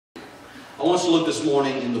I want us to look this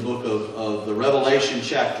morning in the book of the Revelation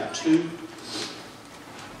chapter 2.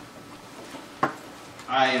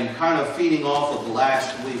 I am kind of feeding off of the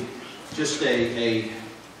last week. Just a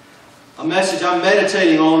message I'm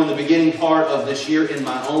meditating on in the beginning part of this year in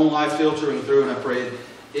my own life, filtering through, and I pray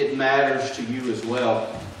it matters to you as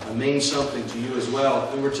well. It means something to you as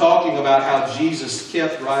well. We were talking about how Jesus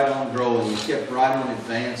kept right on growing, He kept right on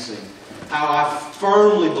advancing. How I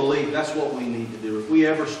firmly believe that's what we need to do. If we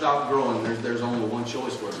ever stop growing, there's only one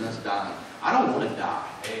choice for us, and that's dying. I don't want to die.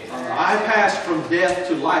 I passed from death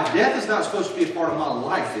to life. Death is not supposed to be a part of my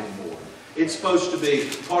life anymore. It's supposed to be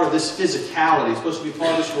part of this physicality. It's supposed to be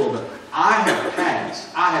part of this world. But I have passed.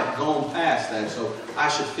 I have gone past that. So I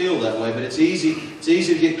should feel that way. But it's easy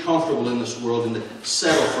to get comfortable in this world and to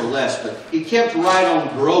settle for less. But He kept right on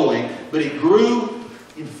growing. But He grew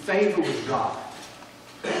in favor with God.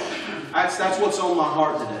 That's what's on my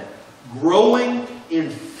heart today. Growing in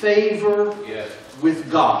favor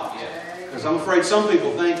with God. Because I'm afraid some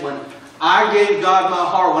people think when I gave God my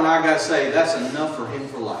heart when I got saved, that's enough for Him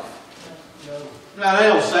for life. Now, they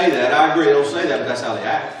don't say that. I agree, they don't say that, but that's how they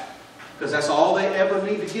act. Because that's all they ever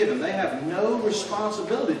need to give Him. They have no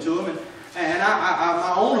responsibility to Him. And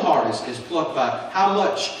my own heart is plucked by how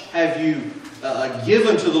much have you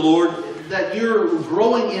given to the Lord that you're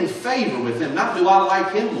growing in favor with Him. Not do I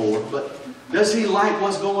like Him more, but does He like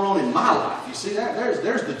what's going on in my life? You see that?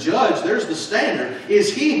 There's the judge. There's the standard.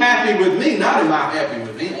 Is He happy with me? Not am I happy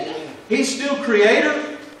with Him. He's still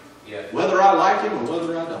Creator, whether I like Him or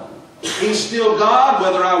whether I don't. He's still God,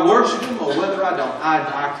 whether I worship Him or whether I don't.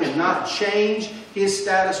 I cannot change His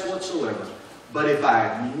status whatsoever. But if I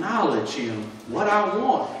acknowledge Him, what I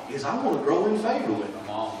want is I want to grow in favor with Him.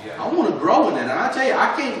 I want to grow in it. And I tell you,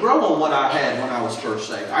 I can't grow on what I had when I was first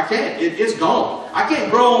saved. I can't. It's gone. I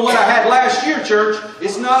can't grow on what I had last year, church.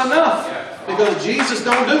 It's not enough. Because Jesus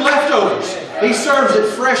don't do leftovers. He serves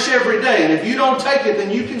it fresh every day. And if you don't take it,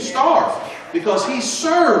 then you can starve. Because He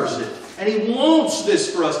serves it. And He wants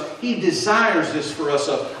this for us. He desires this for us.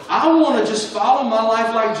 So I want to just follow my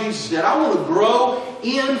life like Jesus did. I want to grow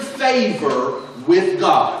in favor with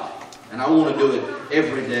God. And I want to do it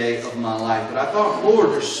every day of my life. But I thought, Lord,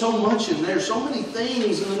 there's so much in there, so many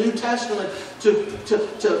things in the New Testament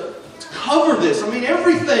to cover this. I mean,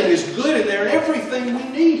 everything is good in there and everything we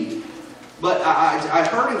need. But I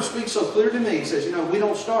heard Him speak so clear to me. He says, we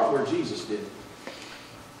don't start where Jesus did.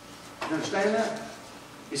 You understand that?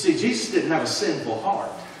 You see, Jesus didn't have a sinful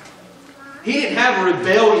heart. He didn't have a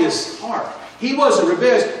rebellious heart. He wasn't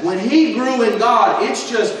rebellious. When He grew in God, it's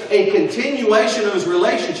just a continuation of His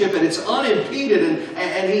relationship, and it's unimpeded,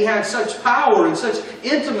 and He had such power and such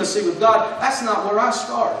intimacy with God. That's not where I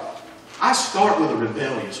start. I start with a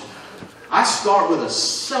rebellious heart. I start with a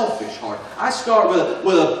selfish heart. I start with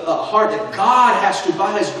a heart that God has to,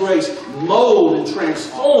 by His grace, mold and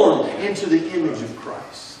transform into the image of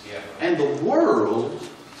Christ. And the world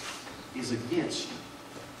is against you.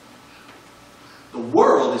 The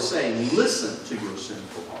world is saying, listen to your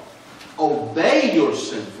sinful heart. Obey your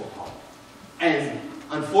sinful heart. And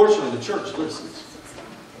unfortunately, the church listens.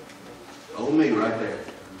 Oh, me right there.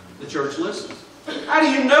 The church listens. How do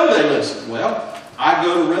you know they listen? Well, I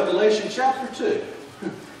go to Revelation chapter 2.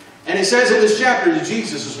 And it says in this chapter that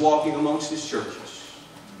Jesus is walking amongst His churches.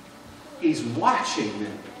 He's watching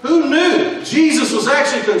them. Who knew Jesus was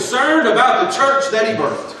actually concerned about the church that He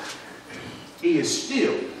birthed? He is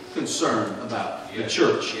still concerned about the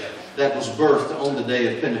church that was birthed on the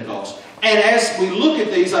day of Pentecost. And as we look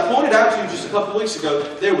at these, I pointed out to you just a couple of weeks ago,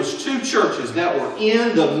 there was two churches that were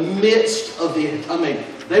in the midst of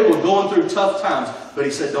they were going through tough times. But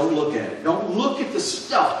He said, don't look at it. Don't look at the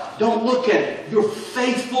stuff. Don't look at it. You're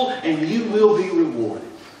faithful and you will be rewarded.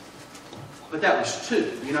 But that was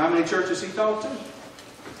two. You know how many churches He talked to?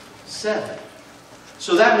 7.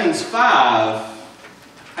 So that means 5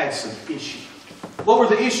 had some issues. What were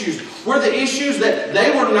the issues? Were the issues that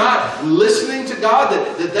they were not listening to God,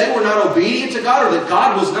 that they were not obedient to God, or that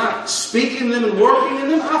God was not speaking them and working in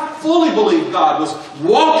them? I fully believe God was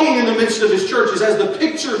walking in the midst of His churches as the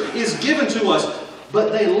picture is given to us.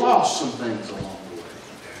 But they lost some things along the way.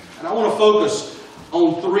 And I want to focus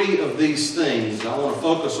on 3 of these things. I want to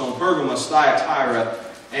focus on Pergamos, Thyatira,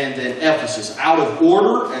 and then Ephesus. Out of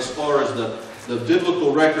order as far as the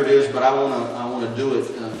biblical record is, but I want to do it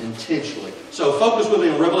intentionally. So focus with me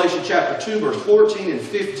on Revelation chapter 2, verse 14 and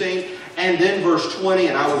 15, and then verse 20,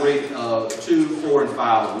 and I will read 2, 4, and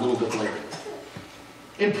 5 a little bit later.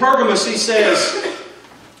 In Pergamos, he says,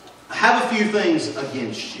 I have a few things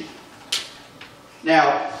against you.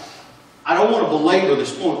 Now, I don't want to belabor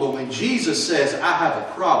this point, but when Jesus says, I have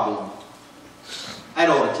a problem, that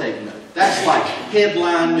ought to take note. That's like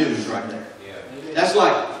headline news right there. That's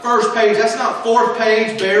like first page. That's not fourth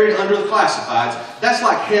page buried under the classifieds. That's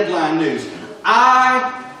like headline news.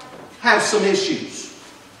 I have some issues.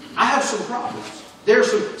 I have some problems. There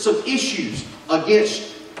are some issues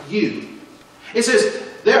against you. It says,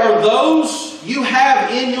 there are those you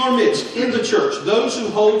have in your midst, in the church, those who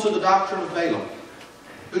hold to the doctrine of Balaam,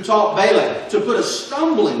 who taught Balak to put a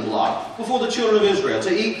stumbling block before the children of Israel,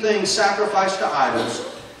 to eat things sacrificed to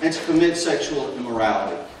idols, and to commit sexual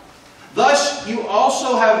immorality. Thus, you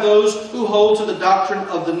also have those who hold to the doctrine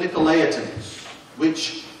of the Nicolaitans,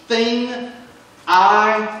 which thing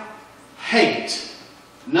I hate.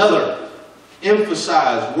 Another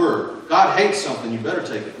emphasized word. God hates something, you better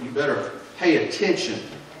take it. You better pay attention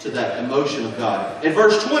to that emotion of God. In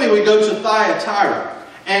verse 20, we go to Thyatira.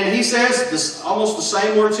 And he says, this, almost the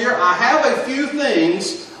same words here, I have a few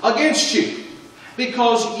things against you,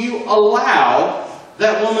 because you allow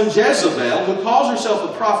that woman Jezebel, who calls herself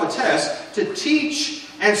a prophetess, to teach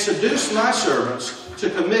and seduce my servants to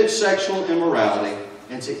commit sexual immorality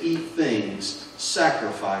and to eat things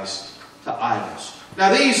sacrificed to idols.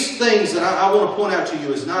 Now these things that I want to point out to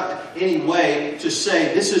you is not any way to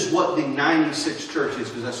say this is what the 96 churches,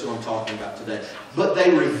 because that's what I'm talking about today. But they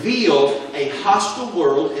reveal a hostile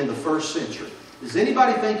world in the first century. Does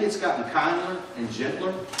anybody think it's gotten kinder and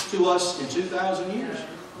gentler to us in 2,000 years?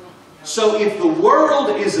 So if the world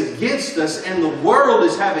is against us and the world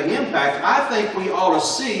is having impact, I think we ought to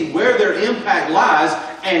see where their impact lies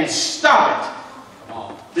and stop it.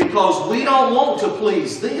 Because we don't want to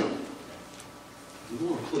please them. We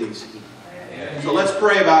want to please Him. So let's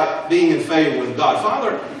pray about being in favor with God.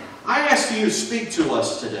 Father, I ask you to speak to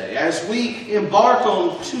us today as we embark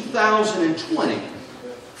on 2020.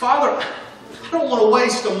 Father, I don't want to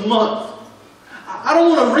waste a month. I don't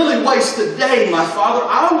want to really waste a day, my Father.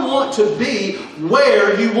 I want to be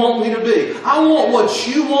where you want me to be. I want what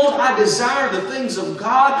you want. I desire the things of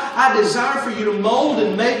God. I desire for you to mold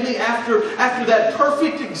and make me after that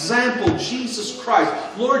perfect example, Jesus Christ.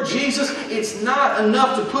 Lord Jesus, it's not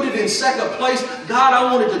enough to put it in second place. God,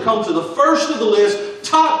 I want it to come to the first of the list,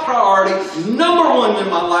 top priority, number one in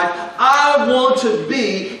my life. I want to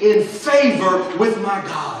be in favor with my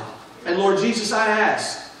God. And Lord Jesus, I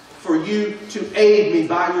ask for you to aid me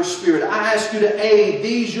by your Spirit. I ask you to aid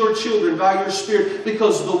these your children by your Spirit,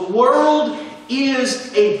 because the world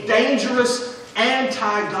is a dangerous,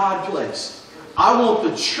 anti-God place. I want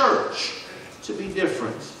the church to be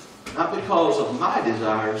different, not because of my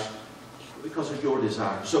desires, but because of your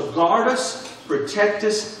desires. So guard us, protect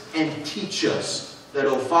us, and teach us that,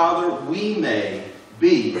 oh Father, we may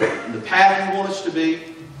be in the path you want us to be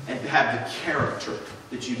and have the character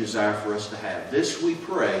that you desire for us to have. This we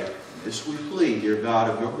pray, this we plead, dear God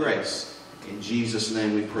of your grace. In Jesus'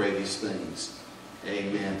 name we pray these things.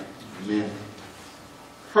 Amen. Amen.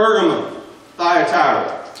 Pergamum,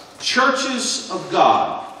 Thyatira, churches of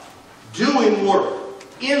God, doing work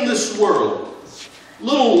in this world,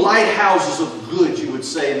 little lighthouses of good, you would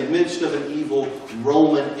say, in the midst of an evil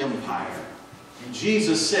Roman Empire. And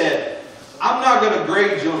Jesus said, I'm not going to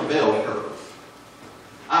grade you on a bell curve.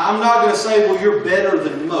 I'm not going to say, well, you're better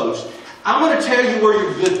than most. I'm going to tell you where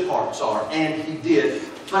your good parts are, and He did.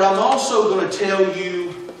 But I'm also going to tell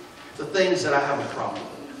you the things that I have a problem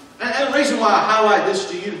with. And the reason why I highlight this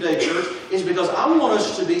to you today, church, is because I want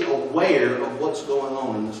us to be aware of what's going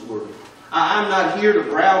on in this world. I'm not here to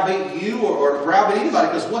browbeat you or to browbeat anybody,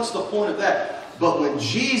 because what's the point of that? But when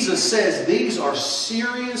Jesus says these are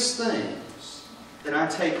serious things, then I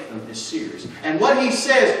take them as serious. And what He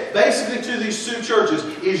says basically to these two churches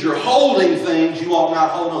is you're holding things you ought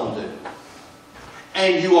not hold on to.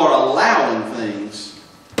 And you are allowing things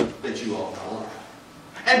that you ought not allow.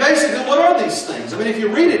 And basically, what are these things? I mean, if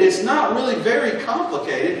you read it, it's not really very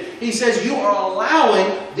complicated. He says you are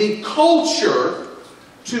allowing the culture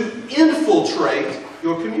to infiltrate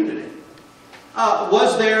your community.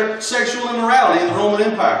 Was there sexual immorality in the Roman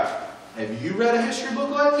Empire? Have you read a history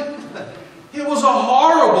book lately? It was a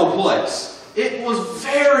horrible place. It was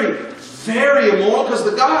very, very immoral, because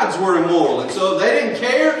the gods were immoral. And so if they didn't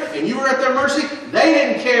care and you were at their mercy, they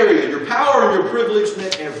didn't care either. Your power and your privilege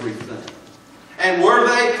meant everything. And were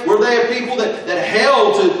they a people that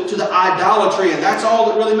held to the idolatry, and that's all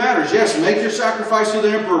that really matters? Yes, make your sacrifice to the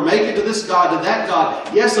emperor, make it to this god, to that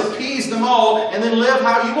god. Yes, appease them all, and then live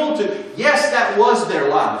how you want to. Yes, that was their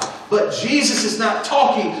lives. But Jesus is not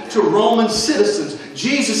talking to Roman citizens.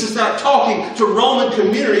 Jesus is not talking to Roman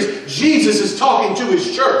communities. Jesus is talking to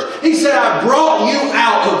His church. He said, I brought you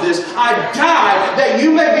out of this. I died that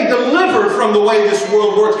you may be delivered from the way this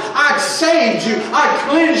world works. I saved you. I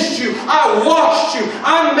cleansed you. I washed you.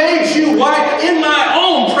 I made you white in my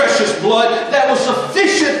own precious blood that was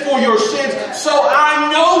sufficient for your sins. So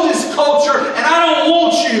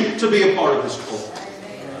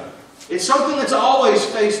It's something that's always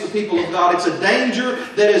faced the people of God. It's a danger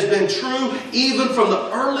that has been true even from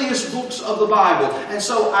the earliest books of the Bible. And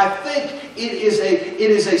so I think it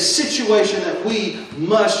is a situation that we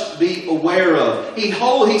must be aware of. He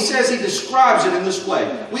says, he describes it in this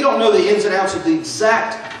way. We don't know the ins and outs of the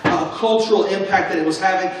exact cultural impact that it was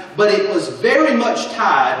having, but it was very much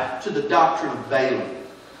tied to the doctrine of Balaam.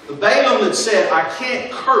 The Balaam that said, I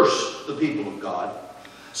can't curse the people of God,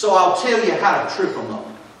 so I'll tell you how to trip them up.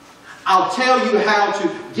 I'll tell you how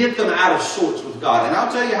to get them out of sorts with God. And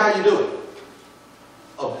I'll tell you how you do it.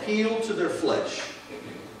 Appeal to their flesh,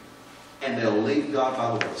 and they'll leave God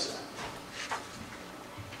by the wayside.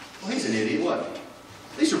 Well, he's an idiot, wasn't he?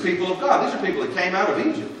 These are people of God. These are people that came out of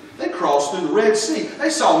Egypt. They crossed through the Red Sea. They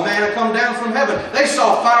saw manna come down from heaven. They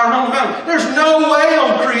saw fire on the mountain. There's no way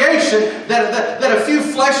on creation that a few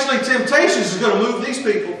fleshly temptations is going to move these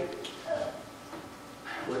people.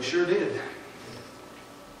 Well, it sure did.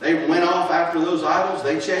 They went off after those idols.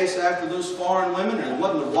 They chased after those foreign women. And it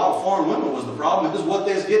wasn't what foreign women was the problem. It was what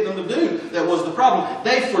they was getting them to do that was the problem.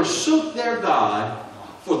 They forsook their God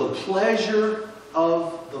for the pleasure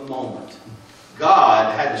of the moment.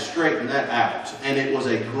 God had to straighten that out. And it was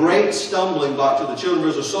a great stumbling block to the children of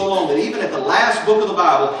Israel, so long that even at the last book of the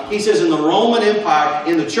Bible, he says in the Roman Empire,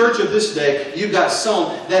 in the church of this day, you've got some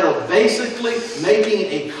that are basically making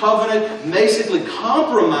a covenant, basically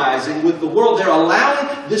compromising with the world. They're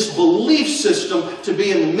allowing this belief system to be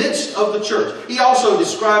in the midst of the church. He also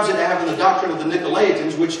describes it as having the doctrine of the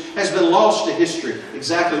Nicolaitans, which has been lost to history,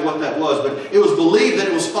 exactly what that was. But it was believed that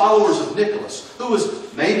it was followers of Nicholas, who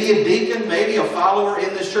was maybe a deacon, maybe a follower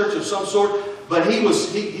in this church of some sort, but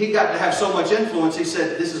he got to have so much influence, he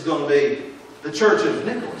said, this is going to be the church of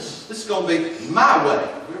Nicholas. This is going to be my way.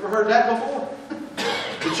 Have you ever heard that before?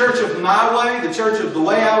 The church of my way, the church of the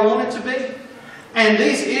way I want it to be. And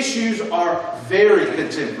these issues are very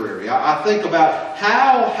contemporary. I think about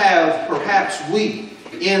how have perhaps we,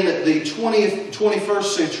 in the 21st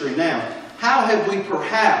century now, how have we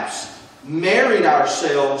perhaps married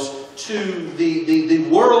ourselves to the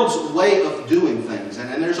world's way of doing things.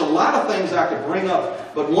 And there's a lot of things I could bring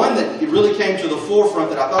up, but one that really came to the forefront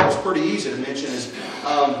that I thought was pretty easy to mention is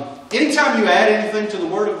anytime you add anything to the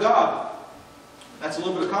Word of God, that's a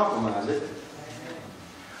little bit of compromise, isn't it?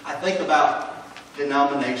 I think about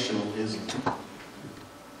denominationalism.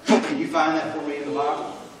 Can you find that for me in the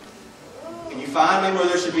Bible? Can you find me where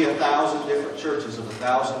there should be 1,000 different churches of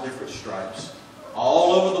 1,000 different stripes?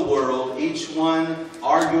 All over the world, each one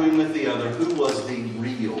arguing with the other who was the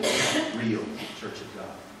real church of God.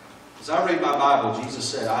 As I read my Bible, Jesus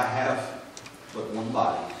said, I have but one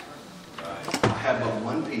body. I have but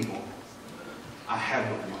one people. I have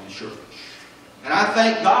but one church. And I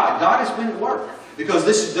thank God. God has been at work. Because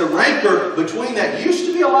the rancor between that used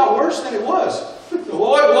to be a lot worse than it was.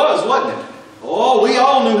 Oh, it was, wasn't it? Oh, we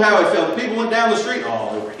all knew how it felt. The people went down the street.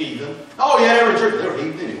 Oh, they were heathen. Oh, yeah, they were church. They were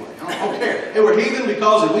heathen anyway. I don't care. They were heathen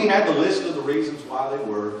because we had the list of the reasons why they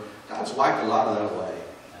were. God's wiped a lot of that away.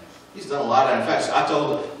 He's done a lot of that. In fact, I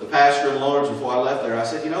told the pastor in Lawrence before I left there, I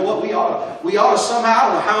said, you know what, we ought to somehow, I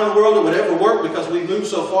don't know how in the world it would ever work because we moved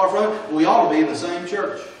so far from it, but we ought to be in the same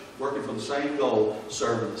church, working for the same goal,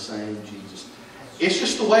 serving the same Jesus. It's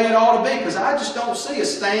just the way it ought to be, because I just don't see a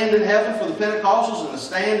stand in heaven for the Pentecostals and a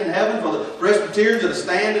stand in heaven for the Presbyterians and a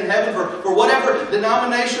stand in heaven for whatever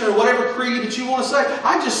denomination or whatever creed that you want to say.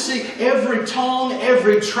 I just see every tongue,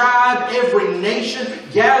 every tribe, every nation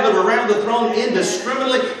gathered around the throne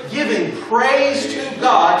indiscriminately giving praise to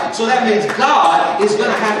God. So that means God is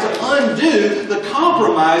going to have to undo the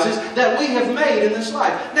compromises that we have made in this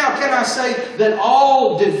life. Now, can I say that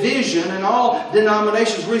all division and all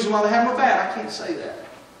denominations, the reason why they have them are bad? I can't say that.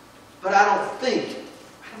 But I don't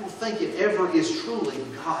think it ever is truly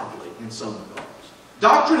godly in some regards.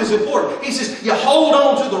 Doctrine is important. He says you hold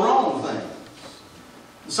on to the wrong thing.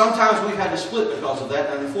 Sometimes we've had to split because of that,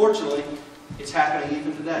 and unfortunately, it's happening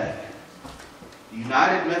even today. The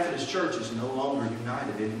United Methodist Church is no longer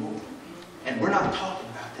united anymore. And we're not talking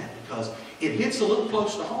about that because it hits a little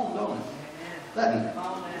close to home, don't it? Doesn't it?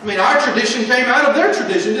 I mean, our tradition came out of their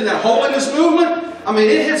tradition, didn't that holiness movement? I mean,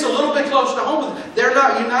 it hits a little bit close to home. They're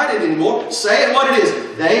not united anymore. Say it what it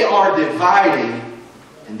is. They are dividing,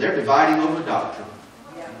 and they're dividing over doctrine.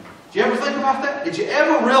 Did you ever think about that? Did you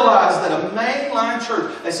ever realize that a mainline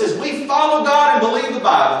church that says we follow God and believe the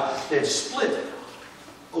Bible, they've split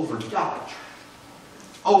over doctrine,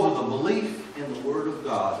 over the belief in the Word of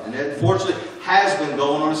God? And that, unfortunately, has been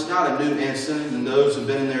going on. It's not a new incident, and those who have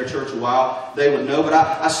been in their church a while, they would know. But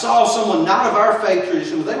I saw someone not of our faith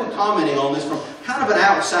tradition, but they were commenting on this from kind of an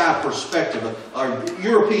outside perspective, a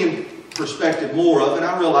European perspective more of, and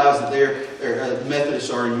I realized that Methodists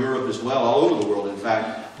are in Europe as well, all over the world in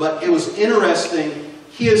fact. But it was interesting,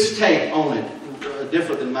 his take on it,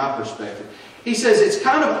 different than my perspective. He says it's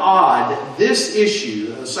kind of odd that this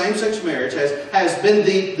issue, same-sex marriage, has been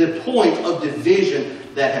the point of division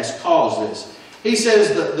that has caused this. He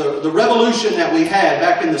says the revolution that we had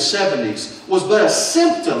back in the 70s was but a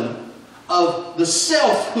symptom of the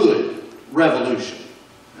selfhood revolution.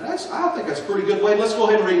 I think that's a pretty good way. Let's go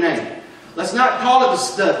ahead and rename it. Let's not call it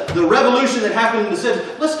the revolution that happened in the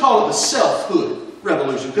 70s. Let's call it the selfhood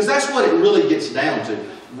revolution, because that's what it really gets down to,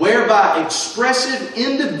 whereby expressive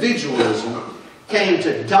individualism came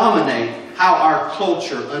to dominate how our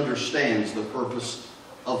culture understands the purpose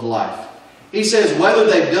of life. He says whether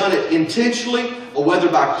they've done it intentionally or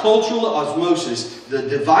whether by cultural osmosis, the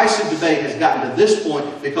divisive debate has gotten to this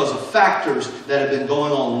point because of factors that have been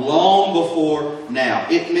going on long before now.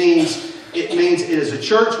 It means it is a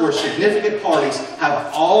church where significant parties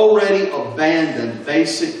have already abandoned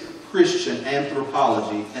basic Christian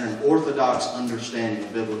anthropology and an orthodox understanding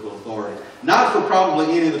of biblical authority. Not for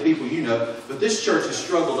probably any of the people you know, but this church has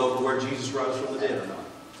struggled over where Jesus rose from the dead or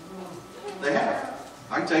not. They have.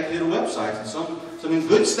 I can take you to the websites, and some in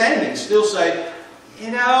good standing still say,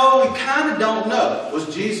 you know, we kind of don't know.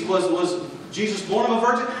 Was Jesus born of a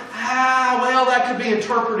virgin? Well, that could be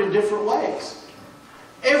interpreted different ways.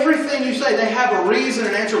 Everything you say, they have a reason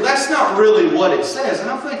and answer. That's not really what it says. And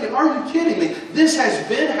I'm thinking, are you kidding me? This has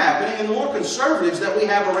been happening, and the more conservatives that we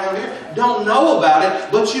have around here don't know about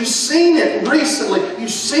it, but you've seen it recently.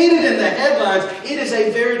 You've seen it in the headlines. It is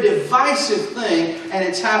a very divisive thing, and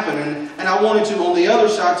it's happening. And I wanted to, on the other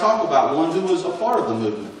side, talk about one who was a part of the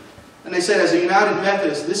movement. And they said, as a United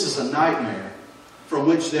Methodist, this is a nightmare from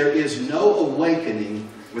which there is no awakening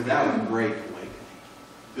without a great awakening.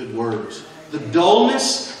 Good words. The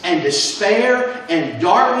dullness and despair and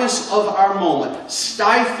darkness of our moment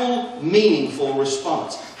stifle meaningful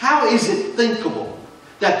response. How is it thinkable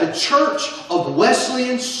that the Church of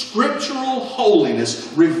Wesleyan scriptural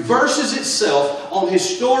holiness reverses itself on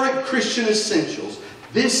historic Christian essentials?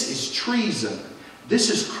 This is treason. This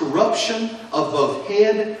is corruption of both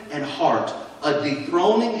head and heart, a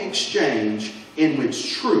dethroning exchange in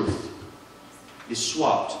which truth is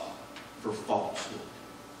swapped for falsehood.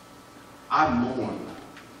 I mourn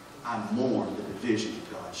the division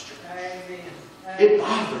of God's church. It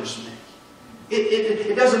bothers me.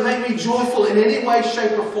 It doesn't make me joyful in any way,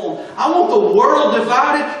 shape, or form. I want the world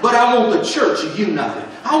divided, but I want the church united.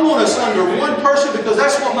 I want us under one person because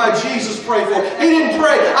that's what my Jesus prayed for. He didn't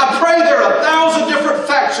pray, I pray there are 1,000 different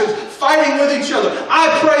factions fighting with each other. I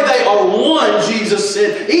pray they are one, Jesus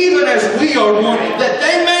said, even as we are one, that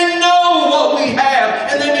they may know what we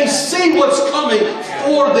have and they may see what's coming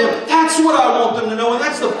for them. That's what I want them to know, and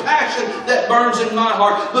that's the passion that burns in my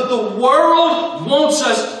heart. But the world wants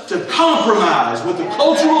us to compromise with the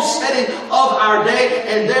cultural setting of our day,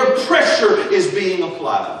 and their pressure is being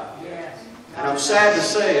applied. And I'm sad to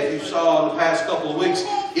say, if you saw in the past couple of weeks,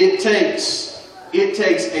 it takes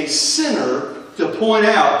a sinner to point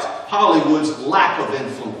out Hollywood's lack of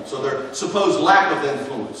influence, or their supposed lack of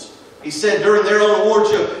influence. He said during their own award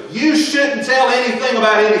show, you shouldn't tell anything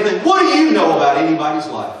about anything. What do you know about anybody's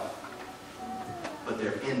life? But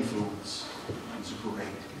their influence is great.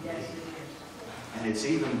 And it's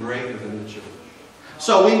even greater than the church.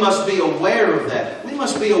 So we must be aware of that. We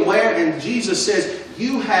must be aware, and Jesus says,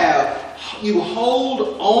 you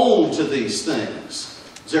hold on to these things.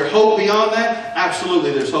 Is there hope beyond that?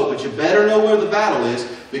 Absolutely there's hope, but you better know where the battle is,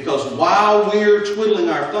 because while we're twiddling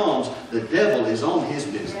our thumbs, the devil is on his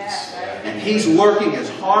business. And he's working as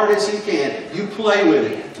hard as he can. You play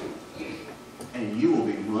with it, and you will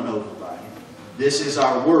be run over by him. This is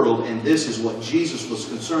our world, and this is what Jesus was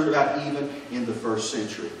concerned about even in the first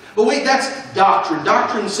century. But wait, that's doctrine.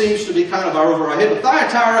 Doctrine seems to be kind of over our head. But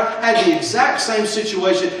Thyatira had the exact same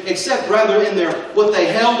situation, except rather in what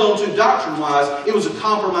they held on to doctrine-wise, it was a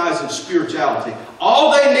compromise in spirituality.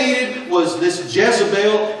 All they needed was this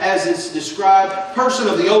Jezebel, as it's described, person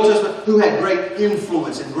of the Old Testament who had great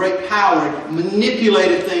influence and great power and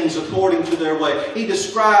manipulated things according to their way. He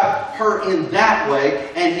described her in that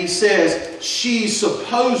way, and he says she's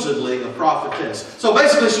supposedly a prophetess. So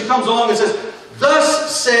basically she comes along and says,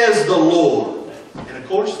 thus says the Lord. And of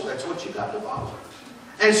course, that's what you got to follow.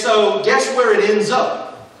 And so, guess where it ends up?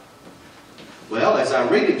 Well, as I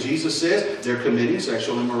read it, Jesus says they're committing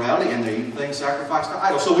sexual immorality and they're eating things sacrificed to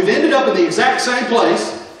idols. So we've ended up in the exact same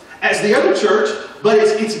place as the other church, but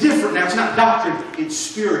it's different now. It's not doctrine, it's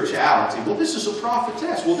spirituality. Well, this is a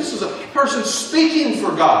prophetess. Well, this is a person speaking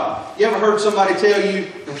for God. You ever heard somebody tell you,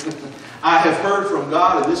 I have heard from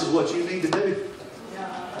God and this is what you need to do?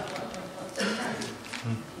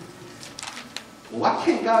 why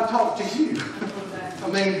can't God talk to you? I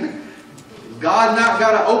mean, God not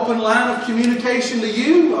got an open line of communication to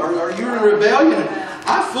you? Or you're in rebellion?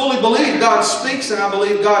 I fully believe God speaks, and I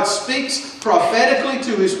believe God speaks prophetically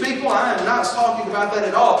to His people. I am not talking about that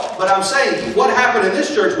at all. But I'm saying what happened in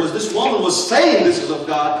this church was this woman was saying this is of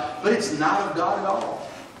God, but it's not of God at all.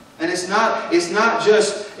 And it's not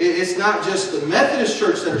just the Methodist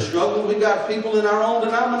church that are struggling. We've got people in our own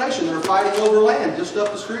denomination that are fighting over land just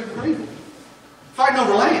up the street in Greenville. Fighting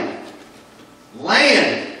over land.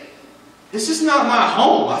 Land. This is not my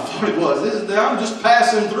home, I thought it was. I'm just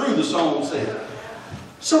passing through, the song said.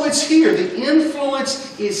 So it's here. The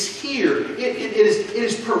influence is here. It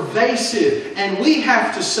is pervasive. And we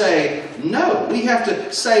have to say no. We have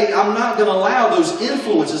to say, I'm not going to allow those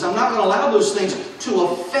influences. I'm not going to allow those things to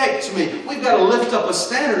affect me. We've got to lift up a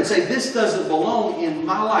standard and say, this doesn't belong in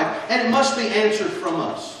my life. And it must be answered from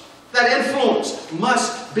us. That influence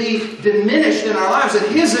must be diminished in our lives, and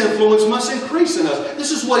His influence must increase in us.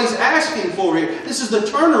 This is what He's asking for here. This is the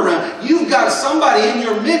turnaround. You've got somebody in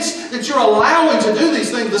your midst that you're allowing to do these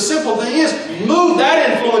things. The simple thing is, move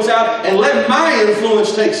that influence out and let my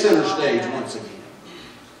influence take center stage once again.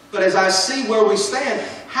 But as I see where we stand,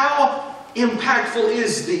 how impactful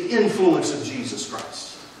is the influence of Jesus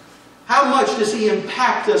Christ? How much does He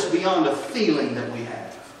impact us beyond a feeling that we have?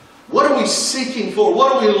 What are we seeking for?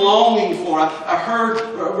 What are we longing for? I heard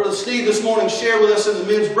Brother Steve this morning share with us in the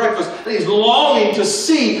men's breakfast that he's longing to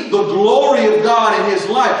see the glory of God in his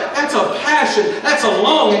life. That's a passion. That's a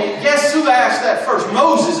longing. Guess who asked that first?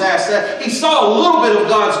 Moses asked that. He saw a little bit of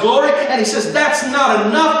God's glory and he says, that's not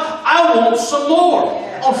enough. I want some more.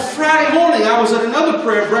 On Friday morning, I was at another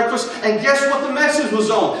prayer breakfast, and guess what the message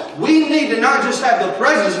was on? We need to not just have the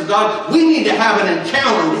presence of God, we need to have an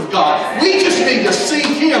encounter with God. We just need to seek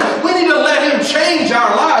Him. We need to let Him change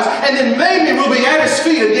our lives, and then maybe we'll be at His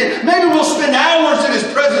feet again. Maybe we'll spend hours in His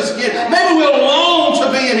presence again. Maybe we'll long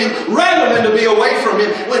to be in Him rather than to be away from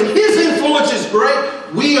Him. When His influence is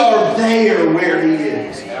great, we are there where He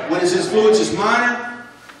is. When His influence is minor,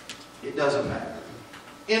 it doesn't matter.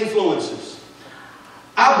 Influences.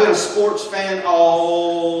 I've been a sports fan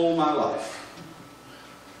all my life.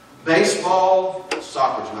 Baseball,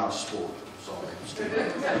 soccer's not a sport. Sorry.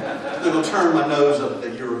 I'm going to turn my nose up at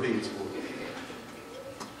that European sport.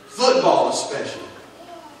 Football especially.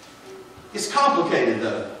 It's complicated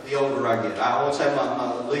though, the older I get. I once had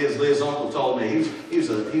Leah's uncle told me, he was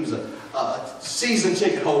a season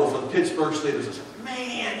ticket holder for the Pittsburgh Steelers. I said,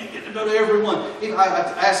 man, you get to go to every one. I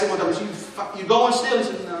asked him one time, you going still? He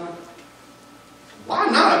said, no. Why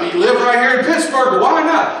not? I mean, you live right here in Pittsburgh. Why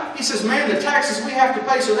not? He says, man, the taxes we have to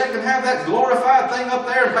pay so they can have that glorified thing up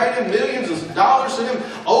there and pay them millions of dollars to them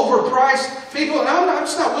overpriced people. And I'm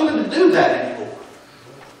just not willing to do that anymore.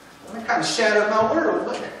 That kind of shattered my world.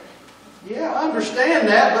 But yeah, I understand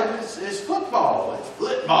that, but it's football. It's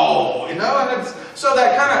football, you know. And so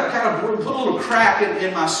that kind of put a little crack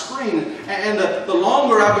in my screen. And the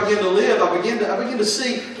longer I begin to live, I begin to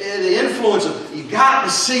see the influence of, you got to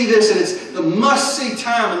see this, and it's the must-see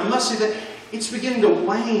time and the must-see that. It's beginning to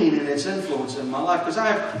wane in its influence in my life, because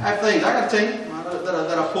I have things. I got a team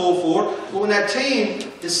that I pull for, but when that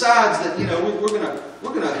team decides that, you know, we're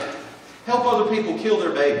gonna help other people kill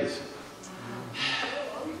their babies,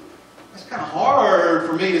 it's kind of hard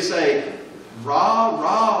for me to say, rah.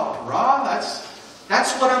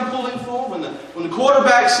 That's what I'm pulling for. When the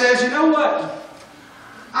quarterback says, you know what?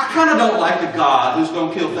 I kind of don't like the God who's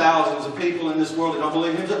going to kill thousands of people in this world that don't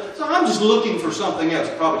believe Him. So I'm just looking for something else.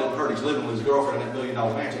 It probably doesn't hurt he's living with his girlfriend in that $1 million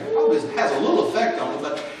mansion. It probably has a little effect on it.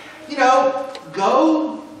 But, you know,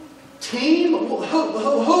 go team. Who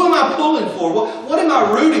am I pulling for? What am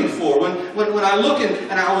I rooting for? When I look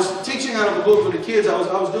and I was teaching out of a book for the kids, I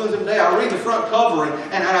was doing it today. I read the front cover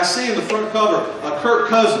and I see in the front cover Kirk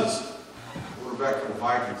Cousins, quarterback for the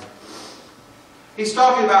Vikings. He's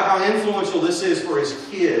talking about how influential this is for his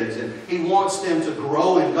kids, and he wants them to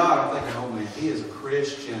grow in God. I'm thinking, oh man, he is a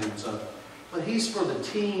Christian, and so, but he's for the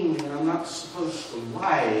team, and I'm not supposed to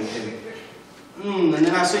like. And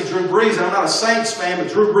then I see Drew Brees, and I'm not a Saints fan,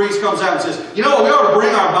 but Drew Brees comes out and says, you know, we ought to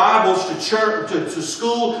bring our Bibles to church, to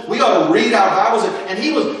school. We ought to read our Bibles. And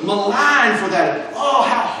he was maligned for that. Oh,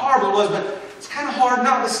 how horrible it was. But it's kind of hard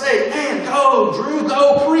not to say, man, go, Drew,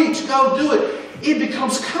 go preach, go do it. It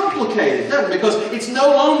becomes complicated, doesn't it? Because it's no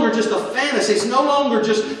longer just a fantasy. It's no longer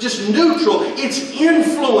just neutral. It's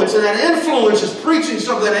influence. And that influence is preaching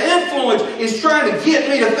something. That influence is trying to get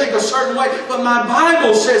me to think a certain way. But my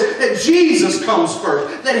Bible says that Jesus comes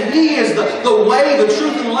first. That He is the way, the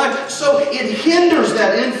truth, and the life. So it hinders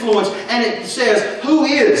that influence. And it says, who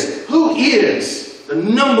is The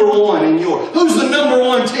number one in your. Who's the number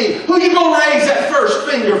one team? Who you going to raise that first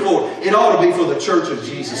finger for? It ought to be for the church of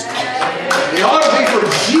Jesus Christ. It ought to be for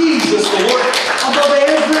Jesus the Lord above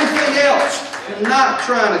everything else. I'm not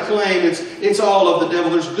trying to claim it's all of the devil.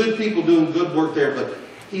 There's good people doing good work there, but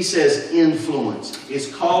he says influence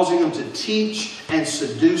is causing them to teach and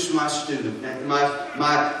seduce my student and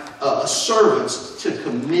my servants to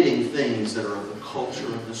committing things that are of the culture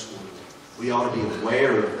of this world. We ought to be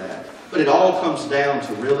aware of that. But it all comes down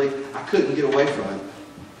to really, I couldn't get away from it.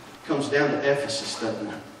 It comes down to Ephesus, doesn't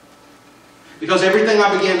it? Because everything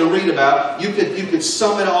I began to read about, you could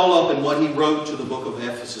sum it all up in what he wrote to the book of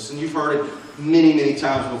Ephesus. And you've heard it many, many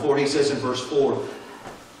times before. He says in verse 4,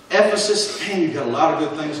 Ephesus, man, you've got a lot of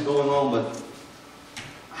good things going on, but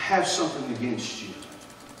I have something against you.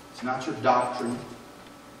 It's not your doctrine.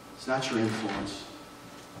 It's not your influence.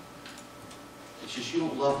 It's just you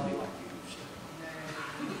don't love me like you used to.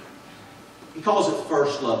 He calls it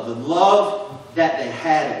first love. The love that they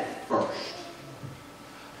had at first.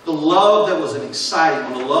 The love that was an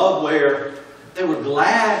exciting one. The love where they were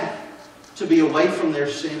glad to be away from their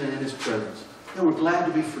sin and in His presence. They were glad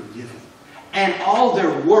to be forgiven. And all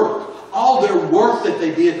their work that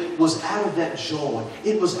they did was out of that joy.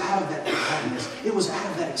 It was out of that gladness. It was out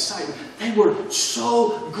of that excitement. They were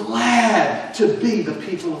so glad to be the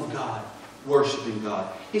people of God, worshiping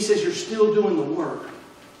God. He says, you're still doing the work.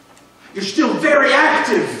 You're still very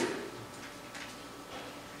active.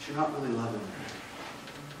 But you're not really loving me.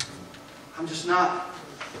 I'm just not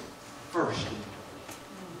first.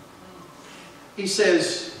 He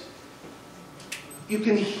says, you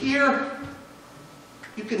can hear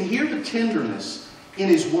the tenderness in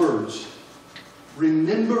His words.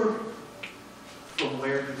 Remember from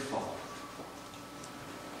where you fall.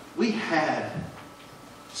 We had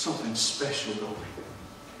something special going.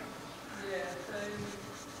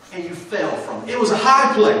 And you fell from it. It was a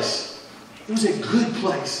high place. It was a good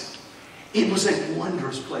place. It was a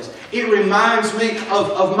wondrous place. It reminds me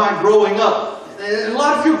of my growing up. And a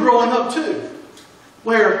lot of you growing up too.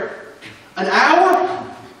 Where an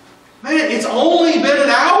hour, man, it's only been an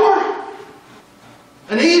hour.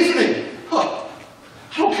 An evening. Huh.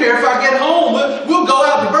 I don't care if I get home. We'll go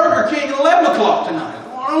out to Burger King at 11 o'clock tonight.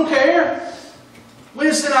 I don't care.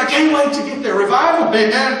 Wednesday night, I can't wait to get there. Revival,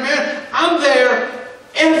 man, I'm there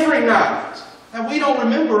every night. And we don't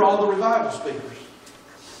remember all the revival speakers.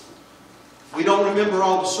 We don't remember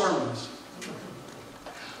all the sermons.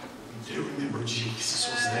 We do remember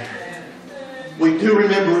Jesus was there. We do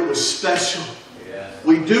remember it was special.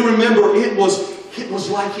 We do remember it was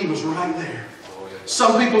like He was right there.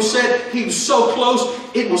 Some people said He was so close,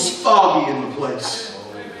 it was foggy in the place.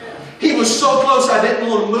 He was so close I didn't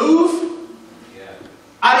want to move.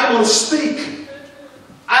 I didn't want to speak.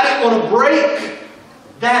 I didn't want to break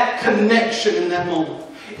that connection in that moment.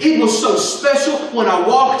 It was so special. When I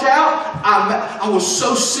walked out, I was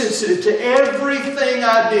so sensitive to everything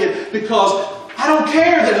I did because I don't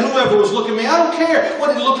care that whoever was looking at me, I don't care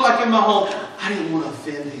what it looked like in my home. I didn't want to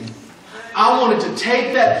offend Him. I wanted to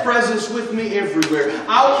take that presence with me everywhere.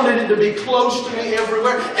 I wanted it to be close to me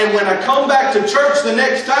everywhere. And when I come back to church the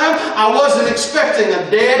next time, I wasn't expecting a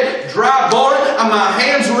dead, dry, boring, and my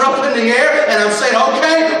hands were up in the air, and I'm saying,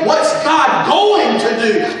 okay, what's God going to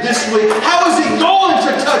do this week? How is He going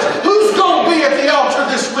to touch? Who's going to be at the altar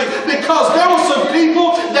this week? Because there were some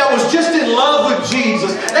people that was just in love with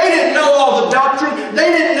Jesus. They didn't know all the doctrine. They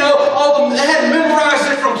didn't know all the, they hadn't memorized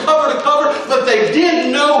it from cover to cover, but they did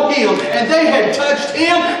know Him. And they had touched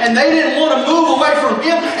Him, and they didn't want to move away from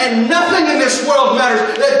Him, and nothing in this world matters.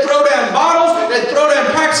 They'd throw down bottles, they'd throw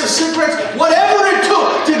down packs of cigarettes, whatever it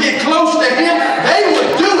took to get close to Him, they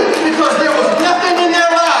would do it because there was nothing in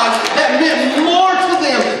their lives that meant more to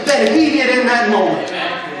them than He did in that moment.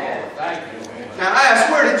 Now I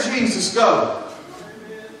ask, where did Jesus go?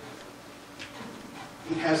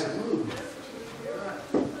 He hasn't moved.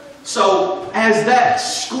 So, as that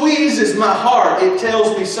squeezes my heart, it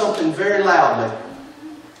tells me something very loudly.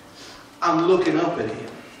 I'm looking up at Him.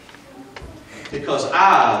 Because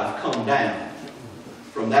I've come down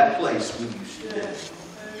from that place we used to be.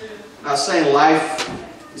 I'm not saying life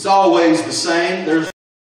is always the same. There's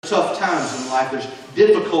tough times in life. There's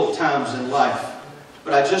difficult times in life.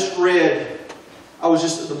 But I just read,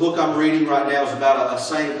 the book I'm reading right now is about a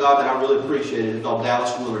saint of God that I really appreciated. It's called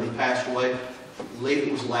Dallas Willard. He passed away. I believe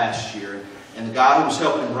it was last year. And the guy who was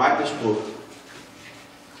helping him write this book,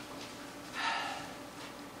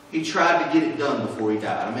 he tried to get it done before he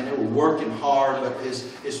died. I mean, they were working hard, but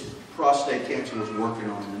his prostate cancer was working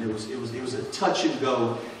on him. And it was a touch and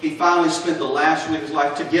go. He finally spent the last week of his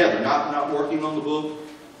life together, not working on the book.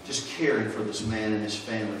 just caring for this man and his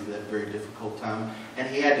family for that very difficult time. And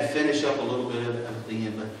he had to finish up a little bit of it at the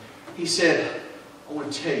end. But he said, I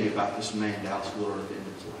want to tell you about this man, Dallas Willard, at the end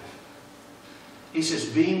of his life. He says,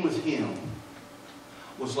 being with him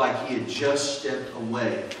was like he had just stepped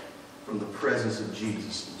away from the presence of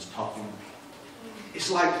Jesus and was talking to me. It's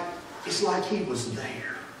like he was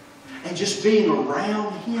there. And just being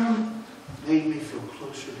around him made me feel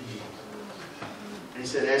closer to him. And he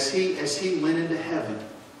said, as he went into heaven,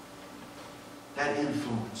 that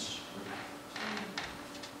influence remained.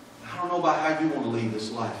 I don't know about how you want to lead this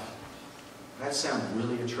life. That sounds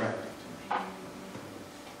really attractive to me.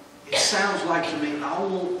 It sounds like to me, I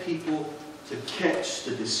want people to catch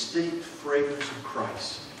the distinct fragrance of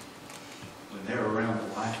Christ when they're around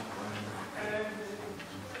the life of Christ.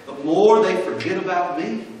 The more they forget about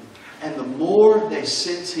me, and the more they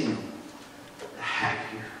sense Him, the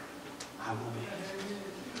happier I will be.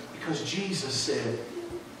 Because Jesus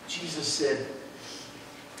said,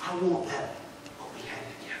 I want that, what we had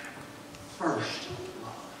together. First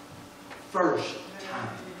love. First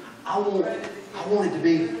time. I want it to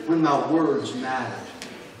be when my words mattered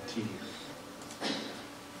to you.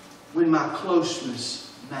 When my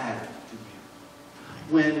closeness mattered to you.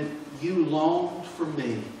 When you longed for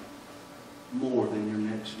me more than your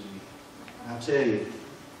next meal. And I tell you,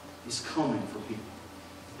 it's coming for people.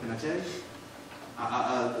 Can I tell you?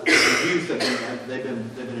 The youth they've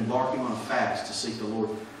been embarking on a fast to seek the Lord.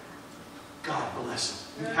 God bless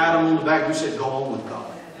them. You pat them on the back. You said, go on with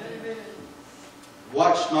God.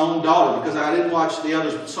 Watched my own daughter, because I didn't watch the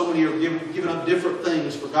others, but so many are giving up different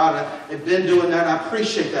things for God. And they've been doing that, and I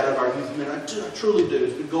appreciate that of our youth men. I truly do.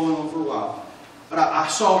 It's been going on for a while. But I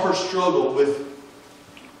saw her struggle with,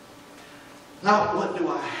 not what do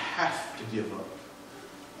I have to give up,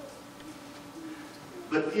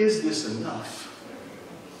 but is this enough?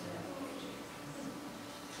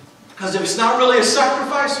 Because if it's not really a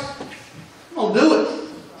sacrifice, I'm going to do it.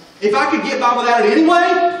 If I could get by without it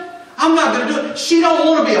anyway, I'm not going to do it. She don't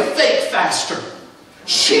want to be a fake faster.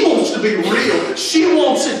 She wants to be real. She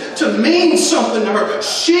wants it to mean something to her.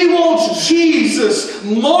 She wants Jesus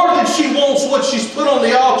more than she wants what she's put on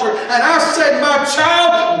the altar. And I said, my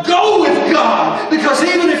child, go with God. Because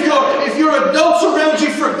even if your adults around you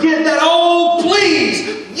forget that, oh, please,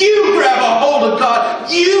 you grab a hold of God.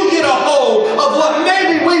 You get a hold of what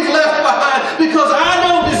maybe we've left behind. Because I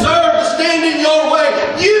don't deserve to stand in your way.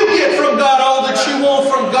 You get from God all that you want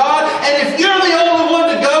from God. And if you're the only one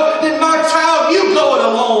to go, then my child, you go it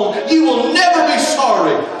alone. You will never be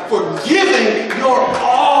sorry for giving your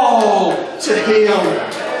all to Him.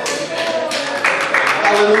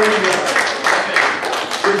 Hallelujah.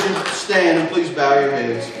 Would you stand and please bow your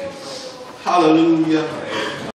heads? Hallelujah.